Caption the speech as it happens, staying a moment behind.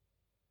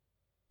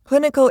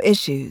Clinical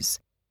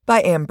Issues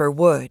by Amber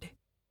Wood.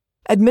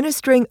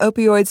 Administering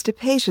opioids to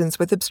patients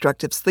with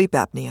obstructive sleep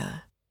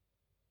apnea.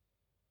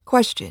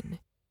 Question: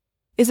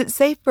 Is it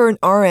safe for an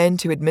RN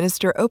to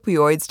administer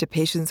opioids to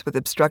patients with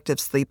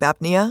obstructive sleep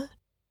apnea?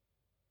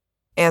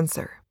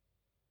 Answer: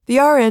 The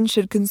RN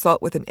should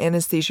consult with an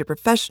anesthesia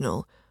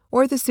professional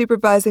or the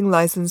supervising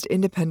licensed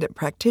independent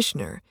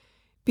practitioner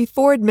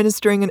before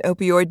administering an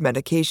opioid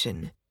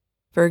medication,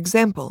 for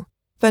example,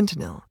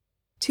 fentanyl,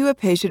 to a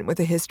patient with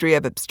a history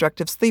of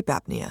obstructive sleep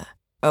apnea,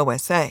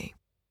 OSA,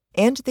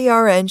 and the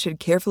RN should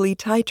carefully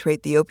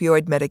titrate the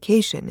opioid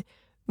medication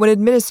when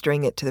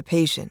administering it to the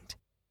patient.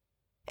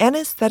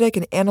 Anesthetic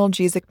and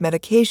analgesic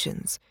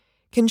medications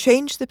can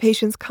change the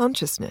patient's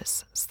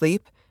consciousness,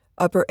 sleep,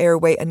 upper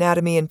airway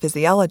anatomy and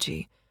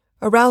physiology,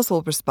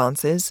 arousal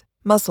responses,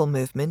 muscle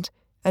movement,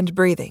 and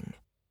breathing.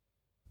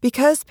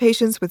 Because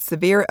patients with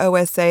severe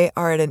OSA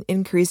are at an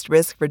increased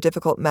risk for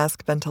difficult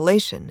mask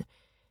ventilation,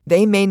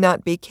 they may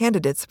not be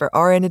candidates for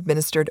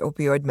RN-administered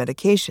opioid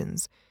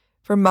medications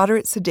for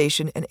moderate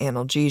sedation and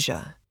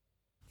analgesia.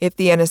 If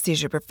the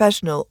anesthesia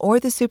professional or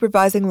the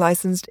supervising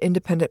licensed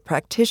independent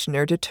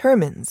practitioner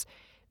determines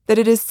that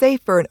it is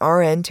safe for an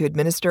RN to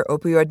administer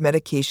opioid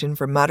medication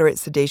for moderate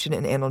sedation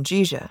and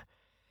analgesia,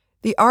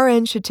 the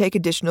RN should take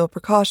additional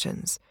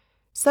precautions,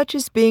 such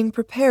as being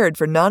prepared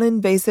for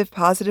non-invasive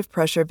positive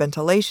pressure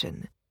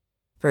ventilation.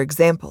 For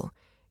example,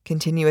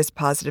 continuous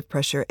positive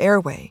pressure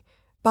airway,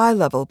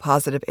 bi-level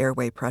positive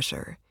airway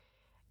pressure,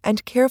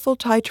 and careful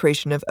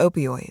titration of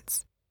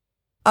opioids.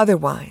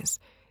 Otherwise,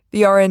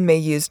 the RN may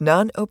use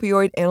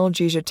non-opioid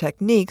analgesia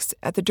techniques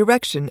at the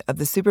direction of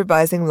the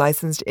supervising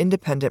licensed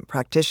independent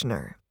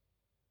practitioner.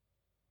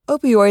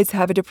 Opioids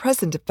have a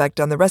depressant effect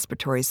on the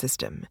respiratory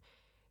system.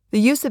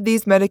 The use of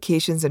these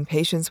medications in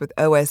patients with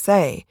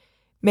OSA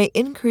may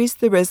increase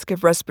the risk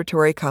of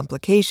respiratory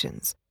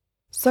complications,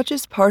 such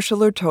as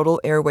partial or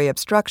total airway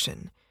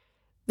obstruction,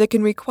 that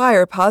can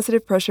require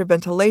positive pressure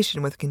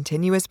ventilation with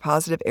continuous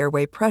positive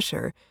airway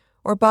pressure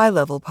or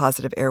bi-level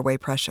positive airway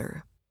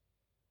pressure.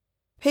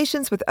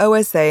 Patients with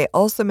OSA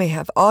also may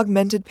have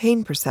augmented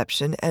pain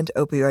perception and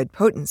opioid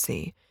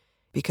potency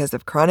because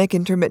of chronic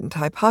intermittent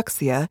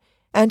hypoxia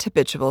and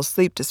habitual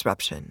sleep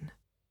disruption.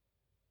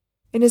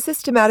 In a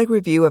systematic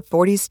review of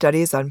 40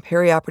 studies on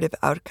perioperative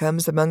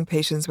outcomes among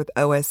patients with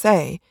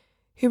OSA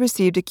who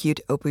received acute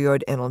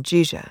opioid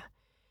analgesia,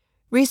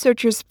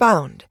 researchers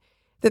found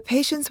that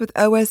patients with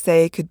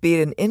OSA could be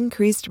at an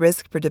increased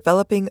risk for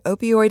developing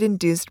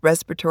opioid-induced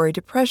respiratory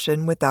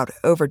depression without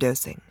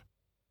overdosing.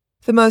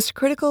 The most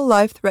critical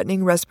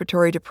life-threatening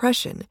respiratory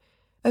depression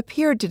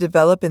appeared to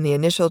develop in the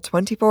initial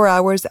 24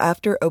 hours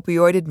after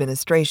opioid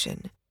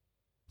administration.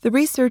 The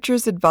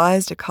researchers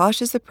advised a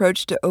cautious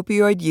approach to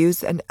opioid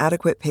use and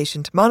adequate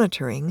patient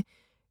monitoring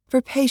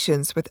for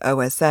patients with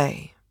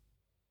OSA.